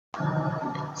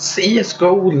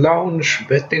CSGO launch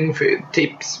betting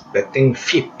tips, betting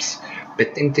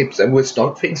tips, and we'll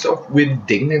start things off with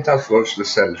Dignitas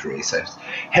versus Hellraisers.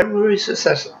 Hellraisers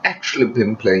has actually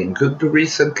been playing good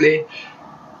recently,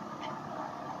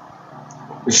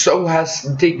 so has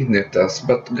Dignitas,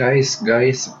 but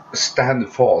guys, stand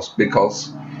fast,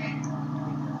 because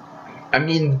I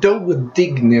mean, though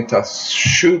Dignitas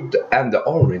should and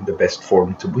are in the best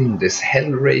form to win this,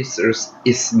 Hellraisers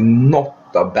is not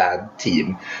a bad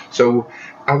team. So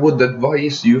I would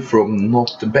advise you from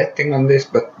not betting on this,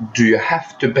 but do you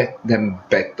have to bet, then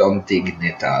bet on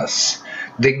Dignitas.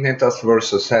 Dignitas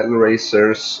versus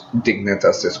Hellraisers,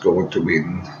 Dignitas is going to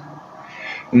win.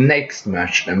 Next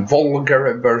match then,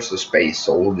 Vulgar versus Space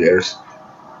Soldiers.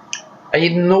 I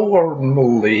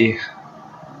normally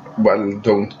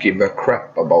don't give a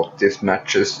crap about these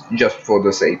matches, just for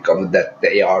the sake of that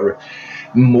they are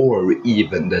more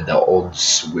even than the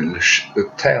odds will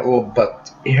tell.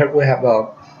 But here we have a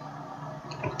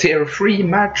tier 3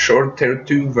 match, or tier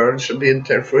 2 version in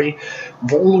tier 3.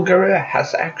 Vulgar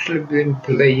has actually been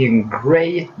playing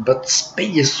great, but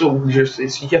Space Soldiers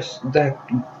is just that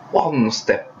one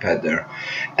step better,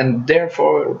 and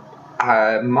therefore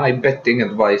my betting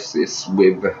advice is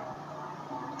with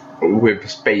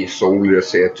Space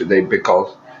Soldiers here today,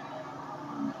 because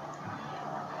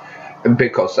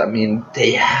I mean,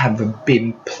 they have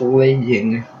been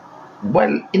playing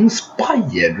well,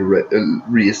 inspired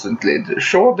recently.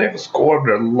 Sure, they've scored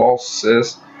their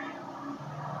losses,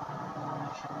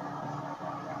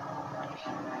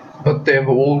 but they've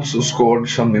also scored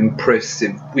some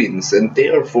impressive wins, and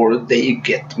therefore they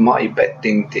get my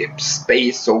betting tips.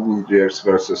 Space Soldiers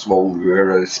versus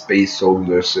Vulgar. Space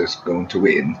Soldiers is going to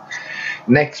win.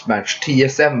 Next match,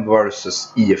 TSM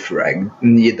versus EFRAG.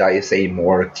 Need I say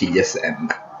more?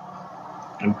 TSM.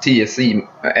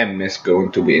 TSM is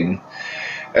going to win.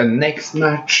 And next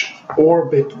match,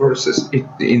 Orbit versus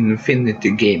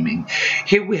Infinity Gaming.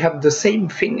 Here we have the same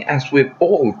thing as with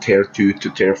all tier 2 to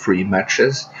tier 3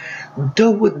 matches.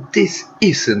 Though this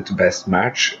isn't the best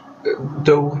match,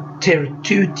 though tier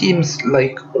 2 teams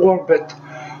like Orbit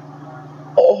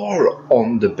are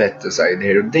on the better side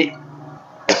here.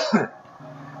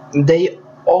 They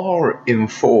are in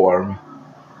form,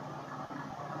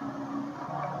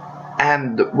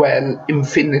 and well,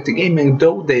 Infinity Gaming,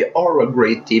 though they are a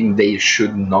great team, they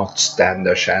should not stand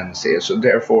a chance here. So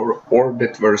therefore,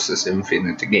 Orbit versus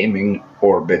Infinity Gaming,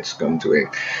 Orbit's going to win.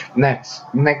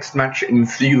 Next match,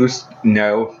 Infused,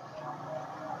 no.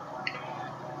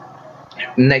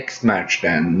 Next match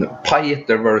then,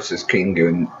 Pieter versus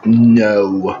Kinguin,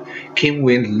 no.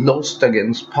 Kinguin lost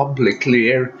against Public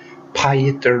Clear,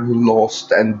 Pieter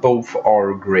lost, and both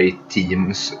are great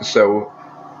teams, so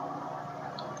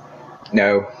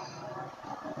no.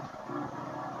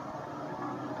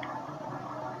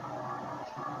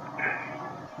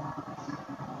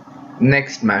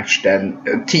 Next match then,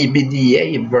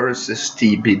 TBDA versus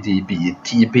TBDB.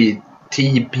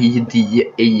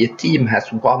 TBDA team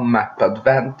has one map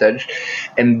advantage,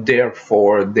 and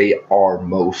therefore they are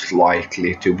most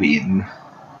likely to win.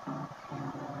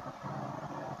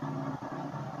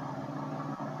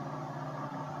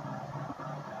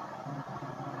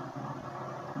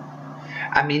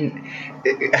 I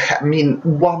mean,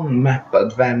 one map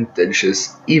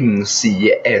advantages in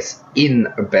CS in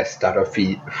a best out of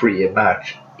 3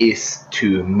 match is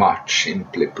too much,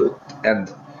 simply put, and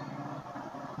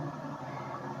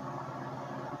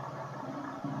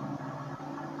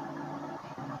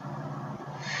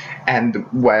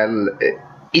well,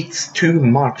 it's too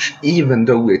much. Even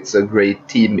though it's a great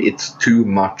team, it's too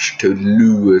much to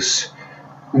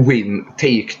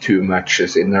take 2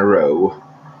 matches in a row.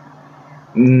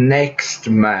 Next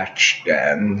match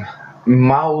then,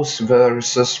 Mouse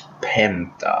versus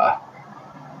Penta.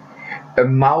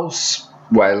 Mouse,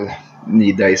 well,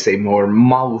 need I say more?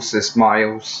 Mouse is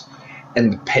Mouse,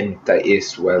 and Penta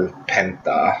is, well,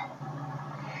 Penta.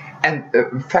 And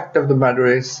the fact of the matter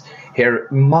is, here,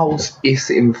 Mouse is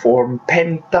in form.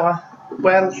 Penta,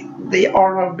 well, they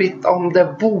are a bit on the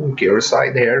bunker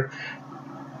side here,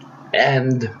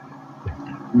 and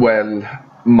well,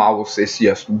 Mouse is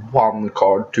just 1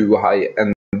 card too high,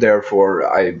 and therefore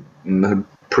I'm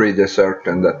pretty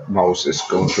certain that Mouse is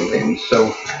going to win.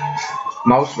 So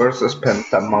Mouse versus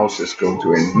Penta, Mouse is going to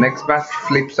win. Next match,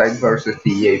 Flipside versus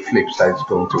DA. Flipside is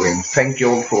going to win. Thank you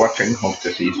all for watching. Hope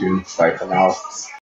to see you soon. Bye for now.